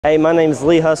Hey, my name is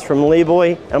Lee Huss from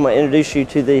Leeboy. I'm going to introduce you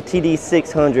to the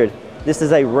TD600. This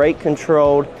is a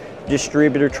rate-controlled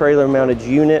distributor trailer-mounted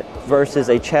unit versus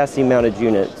a chassis-mounted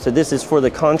unit. So this is for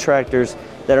the contractors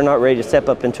that are not ready to step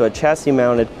up into a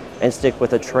chassis-mounted and stick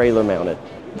with a trailer-mounted.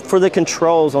 For the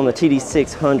controls on the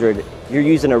TD600, you're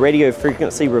using a radio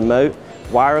frequency remote,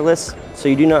 wireless, so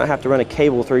you do not have to run a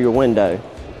cable through your window.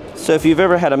 So if you've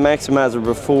ever had a maximizer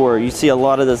before, you see a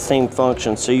lot of the same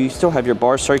functions. So you still have your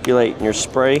bar circulate and your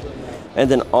spray, and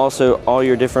then also all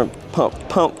your different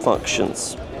pump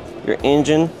functions. Your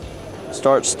engine,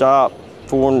 start, stop,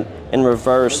 forward and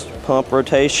reverse pump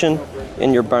rotation,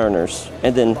 and your burners.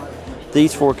 And then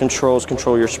these four controls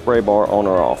control your spray bar on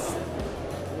or off.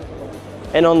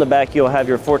 And on the back, you'll have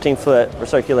your 14-foot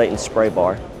recirculating spray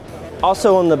bar.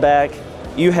 Also on the back,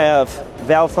 you have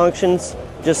valve functions,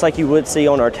 just like you would see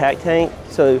on our tack tank.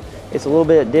 So it's a little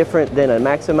bit different than a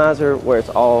maximizer where it's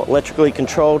all electrically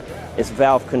controlled. It's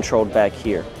valve controlled back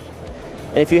here.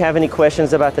 And if you have any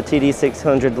questions about the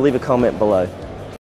TD600, leave a comment below.